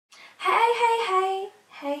Hey.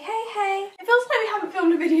 It feels like we haven't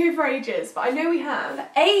filmed a video for ages, but I know we have. For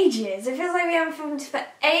ages. It feels like we haven't filmed for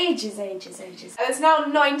ages. There's now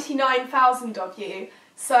 99,000 of you,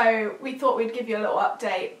 so we thought we'd give you a little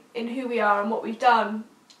update in who we are and what we've done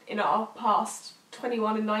in our past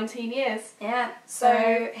 21 and 19 years. Yeah.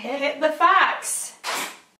 So hit the facts.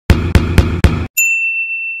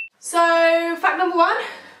 So fact number one,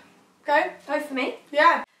 go for me.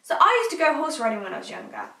 Yeah. So I used to go horse riding when I was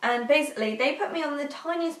younger, and basically they put me on the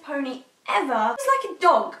tiniest pony ever. It was like a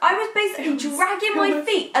dog. I was basically dragging my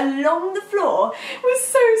feet along the floor. It was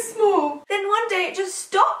so small. Then one day it just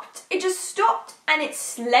stopped. And it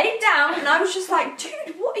laid down, and I was just like,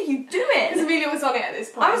 dude, what are you doing? Because Amelia was on it at this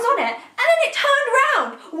point. I was on it, and then it turned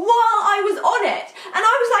around while I was on it, and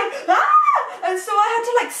I was like, ah! And so I had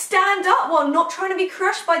to like stand up while not trying to be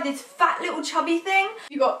crushed by this fat little chubby thing.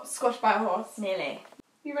 You got squashed by a horse. Nearly.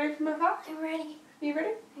 You ready for my fact? I'm ready. Are you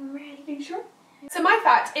ready? I'm ready. Are you sure? So my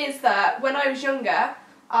fact is that when I was younger,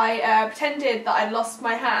 I pretended that I'd lost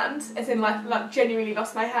my hand, as in like genuinely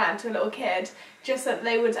lost my hand to a little kid, just so that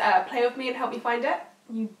they would play with me and help me find it.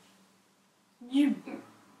 You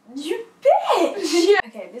bitch!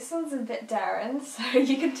 Okay, this one's a bit daring, so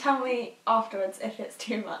you can tell me afterwards if it's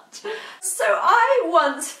too much. So I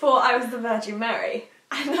once thought I was the Virgin Mary,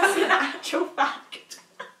 and that's an actual fact.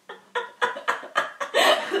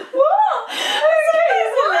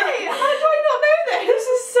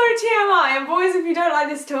 TMI, and boys, if you don't like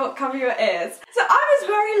this talk, cover your ears. So I was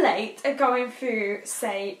very late at going through,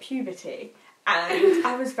 say, puberty. And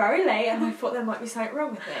I was very late, and I thought there might be something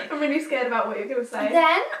wrong with me. I'm really scared about what you're going to say.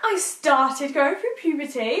 Then I started going through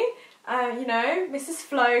puberty. You know, Mrs.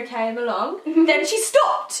 Flo came along. Then she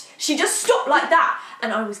stopped. She just stopped like that.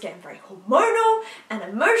 And I was getting very hormonal and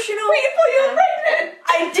emotional. Wait, you thought you were pregnant?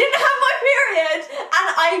 I didn't have my period, and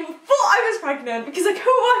I thought I was pregnant because I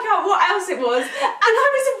couldn't work out what else it was, and I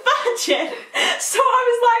was a virgin. So I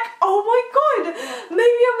was like, oh my god,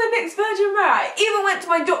 maybe I'm the next Virgin Mary. I even went to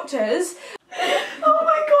my doctors. Oh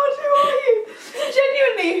my god, who are you?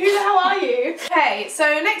 Genuinely, who the hell are you? Okay, so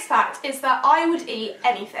next fact is that I would eat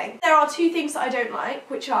anything. There are two things that I don't like,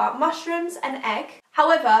 which are mushrooms and egg.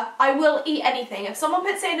 However, I will eat anything. If someone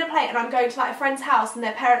puts it in a plate and I'm going to like a friend's house and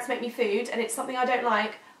their parents make me food and it's something I don't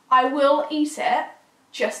like, I will eat it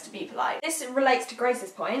just to be polite. This relates to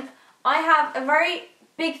Grace's point. I have a very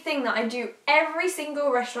big thing that I do every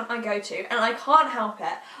single restaurant I go to, and I can't help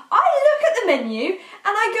it. I look at the menu and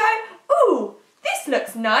I go, ooh, this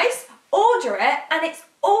looks nice, order it, and it's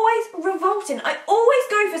always revolting. I always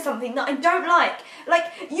go for something that I don't like.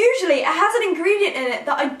 Like, usually it has an ingredient in it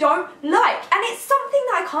that I don't like, and it's something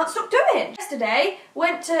that I can't stop doing. Yesterday,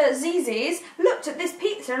 went to Zzz's, looked at this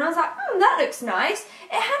pizza, and I was like, that looks nice.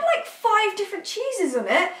 It had like 5 different cheeses on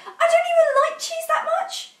it. I don't even like cheese that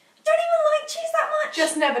much.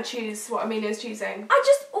 Just never choose what Amelia's choosing. I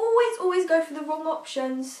just always go for the wrong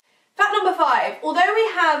options. Fact number 5, although we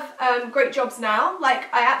have great jobs now,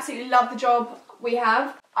 like I absolutely love the job we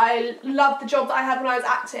have, I love the job that I had when I was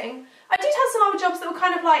acting, I did have some other jobs that were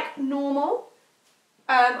kind of like normal.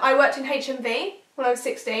 I worked in HMV when I was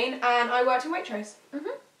 16 and I worked in Waitrose.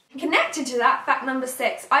 Connected to that, fact number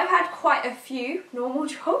 6, I've had quite a few normal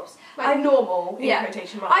jobs. Like normal, in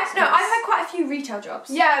quotation marks. I've had quite a few retail jobs.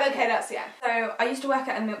 Yeah, okay, yeah. So I used to work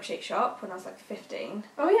at a milkshake shop when I was like 15.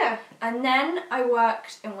 Oh yeah. And then I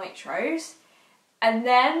worked in Waitrose. And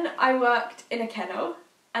then I worked in a kennel.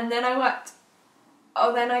 And then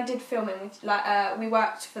then I did filming with, like, we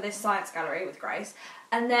worked for this science gallery with Grace.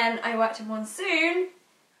 And then I worked in Monsoon.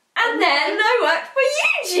 And then I worked for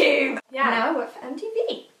YouTube. Yeah. And now I work for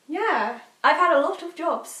MTV. Yeah. I've had a lot of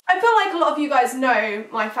jobs. I feel like a lot of you guys know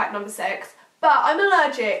my fact number 6, but I'm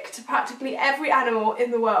allergic to practically every animal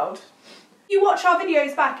in the world. You watch our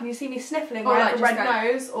videos back and you see me sniffling or I have a red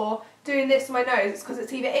nose or doing this to my nose, it's because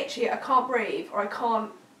it's either itchy, I can't breathe, or I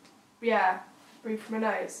can't, breathe from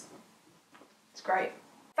my nose. It's great.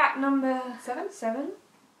 Fact number 7,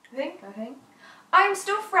 I think. I'm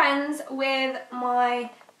still friends with my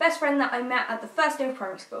best friend that I met at the first day of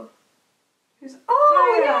primary school.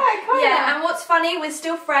 Yeah, and what's funny, we're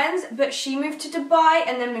still friends, but she moved to Dubai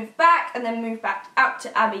and then moved back out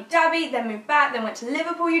to Abu Dhabi, then moved back, then went to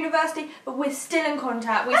Liverpool University, but we're still in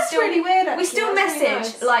contact. That's really weird, actually. We still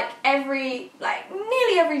message nearly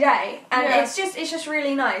every day, and it's just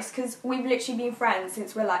really nice because we've literally been friends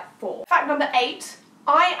since we're like 4. Fact number 8,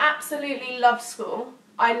 I absolutely loved school.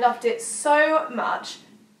 I loved it so much.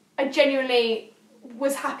 I genuinely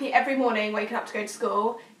was happy every morning waking up to go to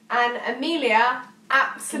school. And Amelia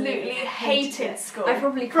absolutely hated school. I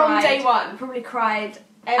probably cried. From day one. Probably cried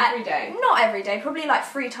every day. Not every day, probably like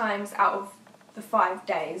 3 times out of the 5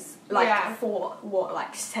 days, like Yeah. for what,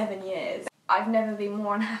 like 7 years. I've never been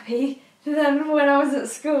more unhappy than when I was at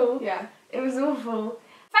school. Yeah. It was awful.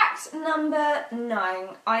 Fact number 9.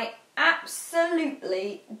 I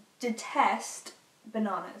absolutely detest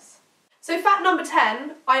bananas. So fact number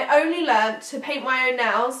 10, I only learnt to paint my own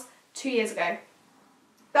nails 2 years ago.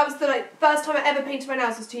 That was the first time I ever painted my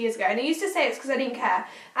nails was 2 years ago. And I used to say it's because I didn't care.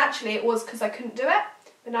 Actually, it was because I couldn't do it.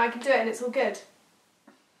 But now I can do it and it's all good.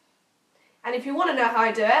 And if you want to know how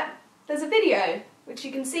I do it, there's a video, which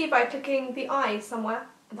you can see by clicking the eye somewhere.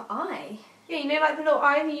 The eye? Yeah, you know, like the little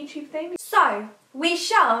eye in the YouTube thing? So, we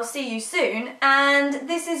shall see you soon, and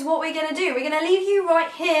this is what we're going to do. We're going to leave you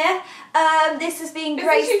right here. This has been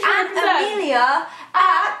Grace and Amelia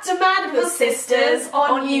at The Sisters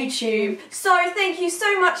on YouTube. So, thank you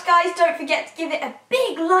so much, guys. Don't forget to give it a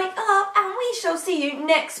big like up, and we shall see you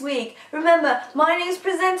next week. Remember, my name is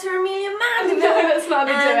presenter Amelia Mandeville. No, that's not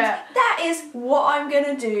how to do it. That is what I'm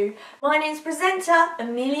going to do. My name's presenter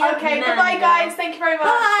Amelia Okay, Mandeville. bye-bye, guys. Thank you very much.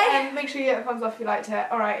 Bye. And make sure you get a thumbs up if you liked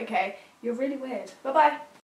it. Alright, okay. You're really weird. Bye-bye.